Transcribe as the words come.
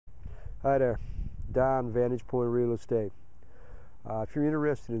Hi there, Don, Vantage Point Real Estate. If you're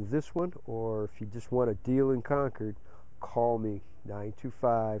interested in this one, or if you just want a deal in Concord, call me,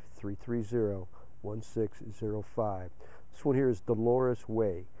 925-330-1605. This one here is Dolores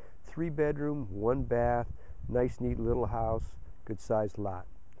Way. 3-bedroom, 1-bath, nice neat little house, good sized lot.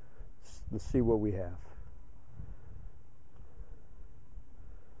 Let's see what we have.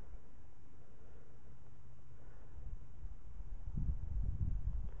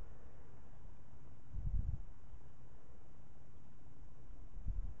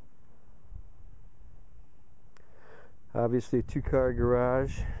 Obviously a 2-car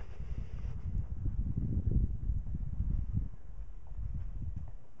garage.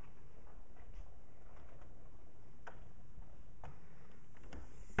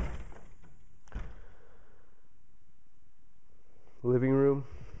 Living room.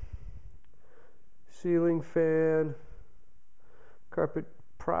 Ceiling fan. Carpet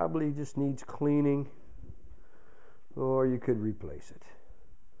probably just needs cleaning, or you could replace it.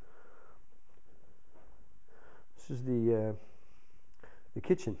 This is the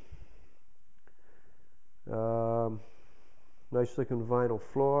kitchen. Nice looking vinyl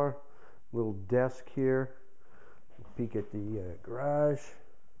floor. Little desk here. Peek at the garage.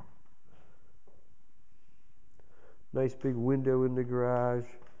 Nice big window in the garage.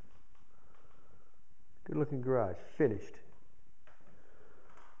 Good looking garage. Finished.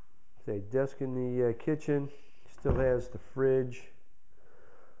 Say desk in the kitchen. Still has the fridge.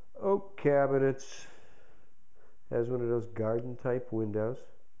 Oak cabinets. Has one of those garden type windows.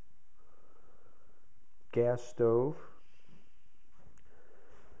 Gas stove.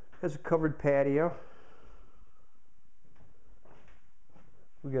 Has a covered patio.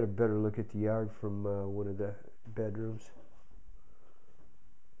 We got a better look at the yard from one of the bedrooms.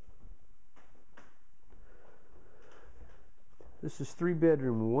 This is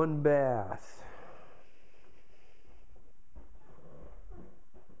 3-bedroom, 1-bath.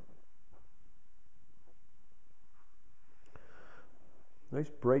 Nice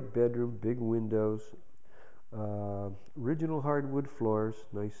bright bedroom, big windows, original hardwood floors,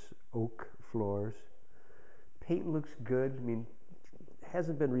 nice oak floors. Paint looks good. I mean, it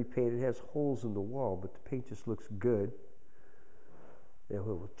hasn't been repainted. It has holes in the wall, but the paint just looks good. And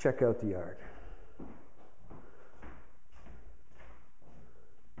we'll check out the yard.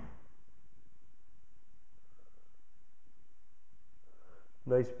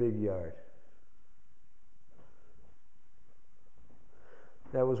 Nice big yard.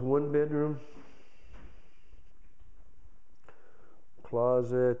 That was 1 bedroom.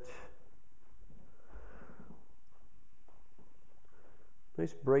 Closet.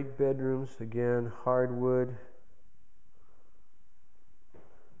 Nice bright bedrooms, again, hardwood.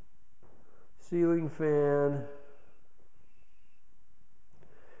 Ceiling fan.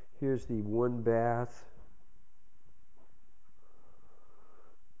 Here's the 1-bath.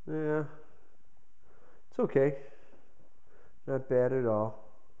 Yeah, it's okay. Not bad at all.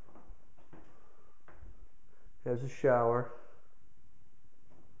 Has a shower.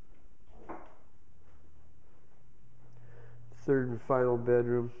 Third and final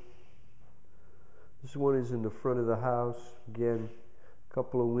bedroom. This one is in the front of the house. Again, a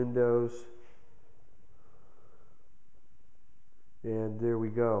couple of windows. And there we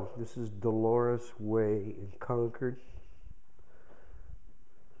go. This is Dolores Way in Concord.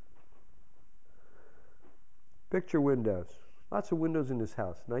 Picture windows. Lots of windows in this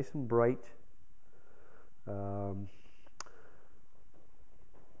house. Nice and bright. Let's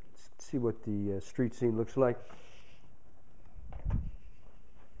see what the street scene looks like.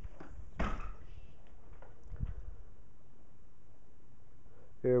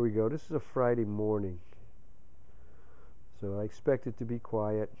 There we go. This is a Friday morning. So I expect it to be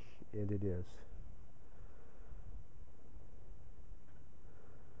quiet, and it is.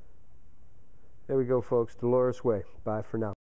 There we go, folks. Dolores Way. Bye for now.